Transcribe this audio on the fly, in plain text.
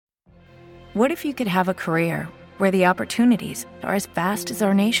What if you could have a career where the opportunities are as vast as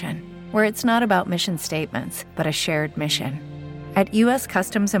our nation, where it's not about mission statements, but a shared mission? At U.S.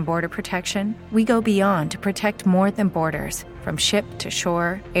 Customs and Border Protection, we go beyond to protect more than borders. From ship to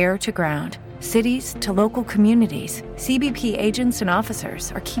shore, air to ground, cities to local communities, CBP agents and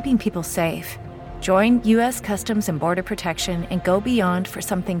officers are keeping people safe. Join U.S. Customs and Border Protection and go beyond for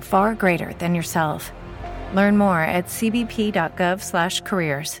something far greater than yourself. Learn more at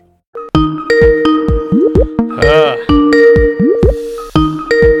cbp.gov/careers.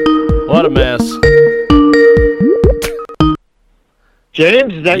 What a mess.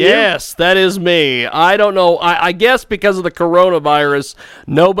 James, is that you? Yes, that is me. I don't know. I guess because of the coronavirus,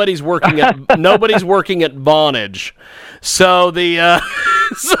 nobody's working at Vonage. So the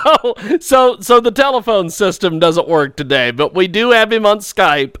so the telephone system doesn't work today, but we do have him on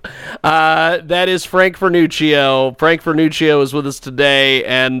Skype. That is Frank Vernuccio. Frank Vernuccio is with us today,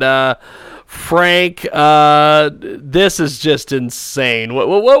 and Frank, this is just insane.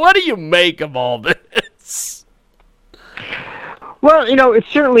 What do you make of all this? Well, it's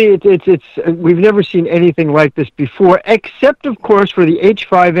certainly it's we've never seen anything like this before, except of course for the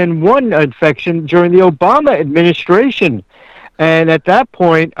H5N1 infection during the Obama administration, and at that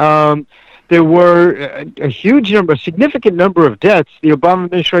point there were a significant number of deaths. The Obama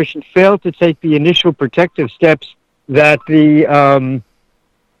administration failed to take the initial protective steps that the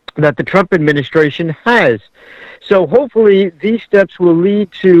Trump administration has. So hopefully these steps will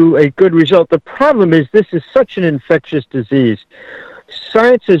lead to a good result. The problem is this is such an infectious disease.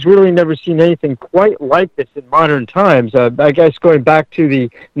 Science has really never seen anything quite like this in modern times. I guess going back to the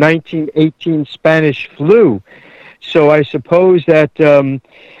 1918 Spanish flu. So I suppose that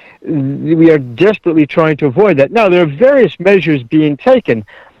we are desperately trying to avoid that. Now, there are various measures being taken,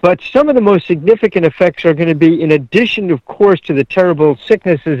 but some of the most significant effects are going to be, in addition, of course, to the terrible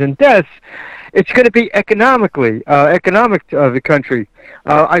sicknesses and deaths, it's going to be economic of the country.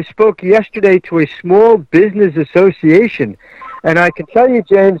 I spoke yesterday to a small business association, and I can tell you,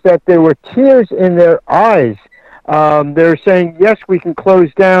 James, that there were tears in their eyes. They're saying, yes, we can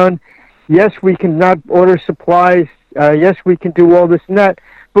close down. Yes, we can not order supplies. Yes, we can do all this and that.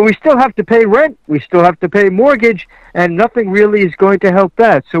 But we still have to pay rent. We still have to pay mortgage, and nothing really is going to help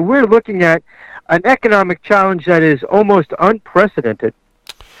that. So we're looking at an economic challenge that is almost unprecedented.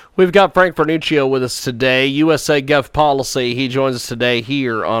 We've got Frank Vernuccio with us today, USA Gov Policy. He joins us today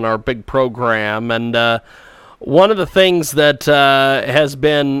here on our big program. And one of the things that has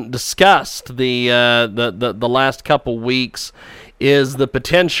been discussed the last couple weeks is the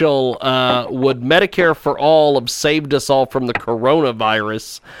potential, would Medicare for All have saved us all from the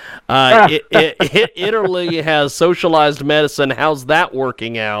coronavirus? Italy has socialized medicine. How's that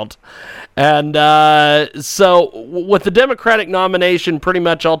working out? And so with the Democratic nomination pretty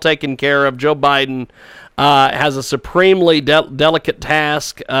much all taken care of, Joe Biden has a supremely delicate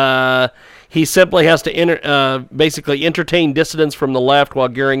task. He simply has to basically entertain dissidents from the left while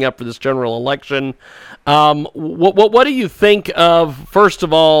gearing up for this general election. What do you think of, first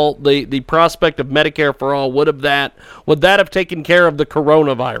of all, the prospect of Medicare for All? Would that have taken care of the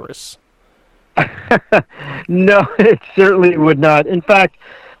coronavirus? No, it certainly would not. In fact,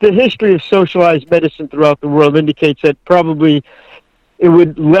 the history of socialized medicine throughout the world indicates that probably it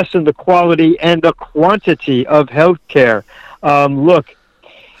would lessen the quality and the quantity of health care. Look,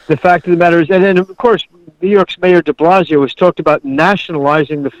 the fact of the matter is, and then of course, New York's Mayor de Blasio has talked about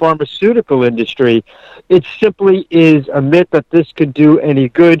nationalizing the pharmaceutical industry. It simply is a myth that this could do any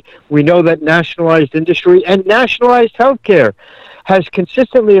good. We know that nationalized industry and nationalized healthcare has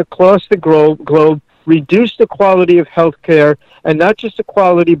consistently across the globe reduced the quality of healthcare, and not just the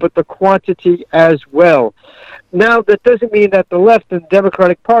quality, but the quantity as well. Now, that doesn't mean that the left and the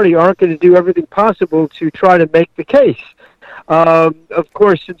Democratic Party aren't going to do everything possible to try to make the case. Of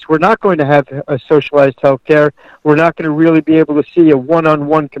course, since we're not going to have a socialized healthcare, we're not going to really be able to see a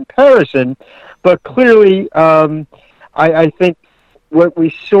one-on-one comparison. But clearly, I think what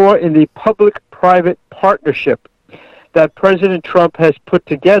we saw in the public-private partnership that President Trump has put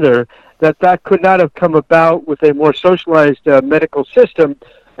together, that could not have come about with a more socialized medical system,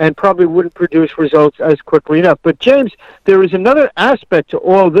 and probably wouldn't produce results as quickly enough. But James, there is another aspect to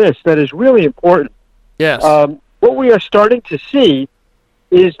all this that is really important. Yes. What we are starting to see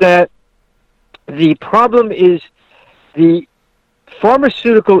is that the problem is the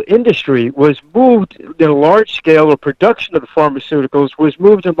pharmaceutical industry was moved in a large scale, or production of the pharmaceuticals was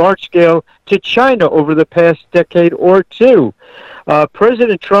moved in large scale to China over the past decade or two.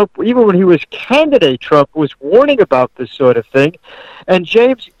 President Trump, even when he was candidate Trump, was warning about this sort of thing. And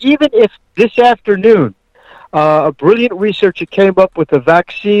James, even if this afternoon a brilliant researcher came up with a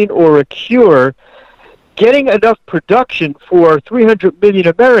vaccine or a cure, getting enough production for 300 million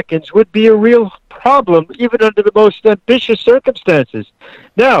Americans would be a real problem, even under the most ambitious circumstances.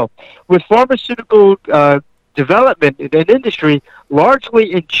 Now, with pharmaceutical development in industry,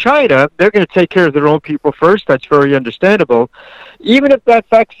 largely in China, they're going to take care of their own people first. That's very understandable. Even if that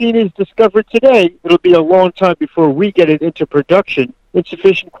vaccine is discovered today, it'll be a long time before we get it into production in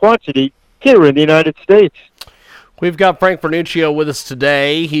sufficient quantity here in the United States. We've got Frank Vernuccio with us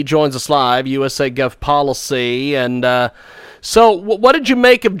today. He joins us live, USA Gov Policy. And so what did you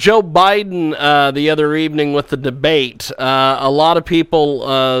make of Joe Biden the other evening with the debate? A lot of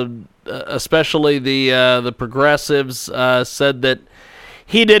people, especially the progressives, said that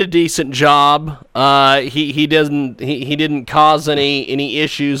he did a decent job. He didn't cause any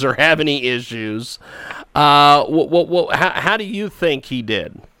issues or have any issues. How do you think he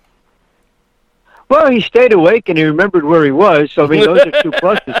did? Well, he stayed awake and he remembered where he was. So, I mean, those are two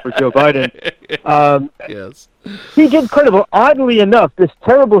pluses for Joe Biden. Yes. He did incredible. Oddly enough, this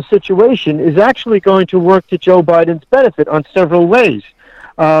terrible situation is actually going to work to Joe Biden's benefit on several ways.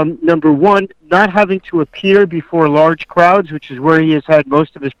 Number one, not having to appear before large crowds, which is where he has had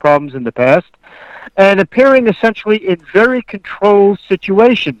most of his problems in the past, and appearing essentially in very controlled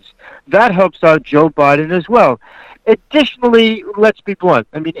situations. That helps out Joe Biden as well. Additionally, let's be blunt.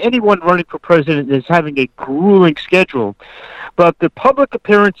 I mean, anyone running for president is having a grueling schedule, but the public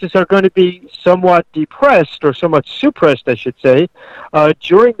appearances are going to be somewhat depressed, or somewhat suppressed, I should say,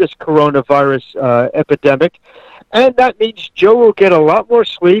 during this coronavirus epidemic. And that means Joe will get a lot more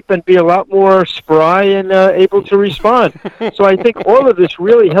sleep and be a lot more spry and able to respond. So I think all of this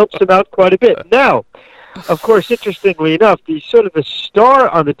really helps him out quite a bit. Now, of course, interestingly enough, the sort of the star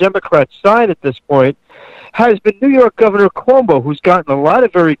on the Democrat side at this point has been New York Governor Cuomo, who's gotten a lot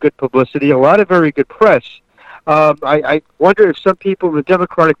of very good publicity, a lot of very good press. I wonder if some people in the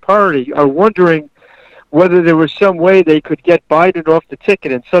Democratic Party are wondering whether there was some way they could get Biden off the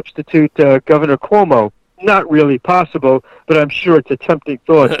ticket and substitute Governor Cuomo. Not really possible, but I'm sure it's a tempting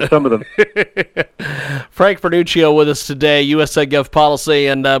thought to some of them. Frank Vernuccio with us today, USA Gov Policy.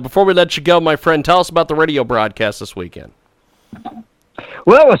 And before we let you go, my friend, tell us about the radio broadcast this weekend.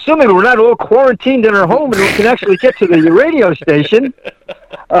 Well, assuming we're not all quarantined in our home and we can actually get to the radio station,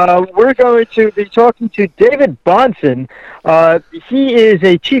 we're going to be talking to David Bahnsen. He is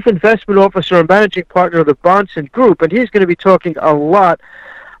a chief investment officer and managing partner of the Bahnsen Group, and he's going to be talking a lot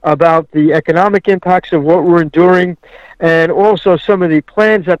about the economic impacts of what we're enduring, and also some of the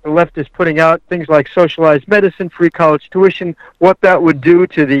plans that the left is putting out, things like socialized medicine, free college tuition, what that would do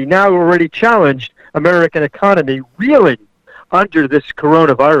to the now already challenged American economy reeling under this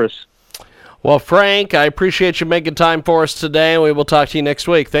coronavirus. Well, Frank, I appreciate you making time for us today. We will talk to you next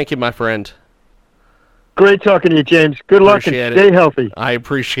week. Thank you, my friend. Great talking to you, James. Good luck and stay healthy. I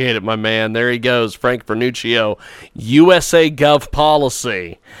appreciate it, my man. There he goes, Frank Vernuccio, USA Gov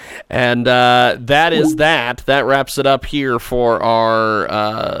Policy. And that is that. That wraps it up here for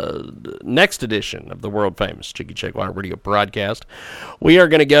our next edition of the world-famous Chicky Checkwater Radio broadcast. We are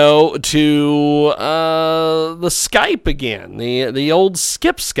going to go to the Skype again, the old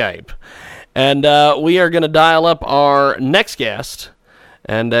Skip Skype. And we are going to dial up our next guest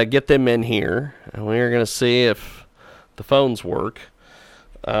and get them in here, and we are going to see if the phones work.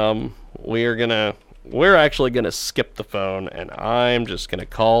 We're actually going to skip the phone, and I'm just going to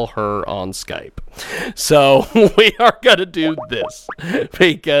call her on Skype. So we are going to do this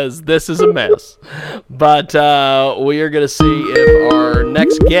because this is a mess. But we are going to see if our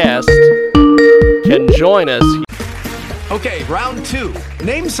next guest can join us. Okay, round two.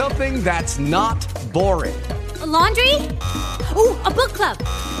 Name something that's not boring. A laundry? Ooh, a book club.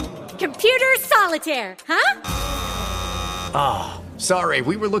 Computer solitaire, huh? Ah, sorry,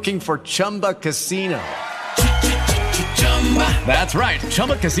 we were looking for Chumba Casino. That's right,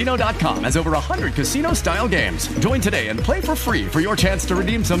 ChumbaCasino.com has over 100 casino-style games. Join today and play for free for your chance to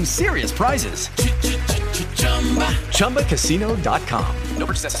redeem some serious prizes. ChumbaCasino.com. No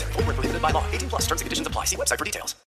purchase necessary. Void where prohibited by law. 18+ terms and conditions apply. See website for details.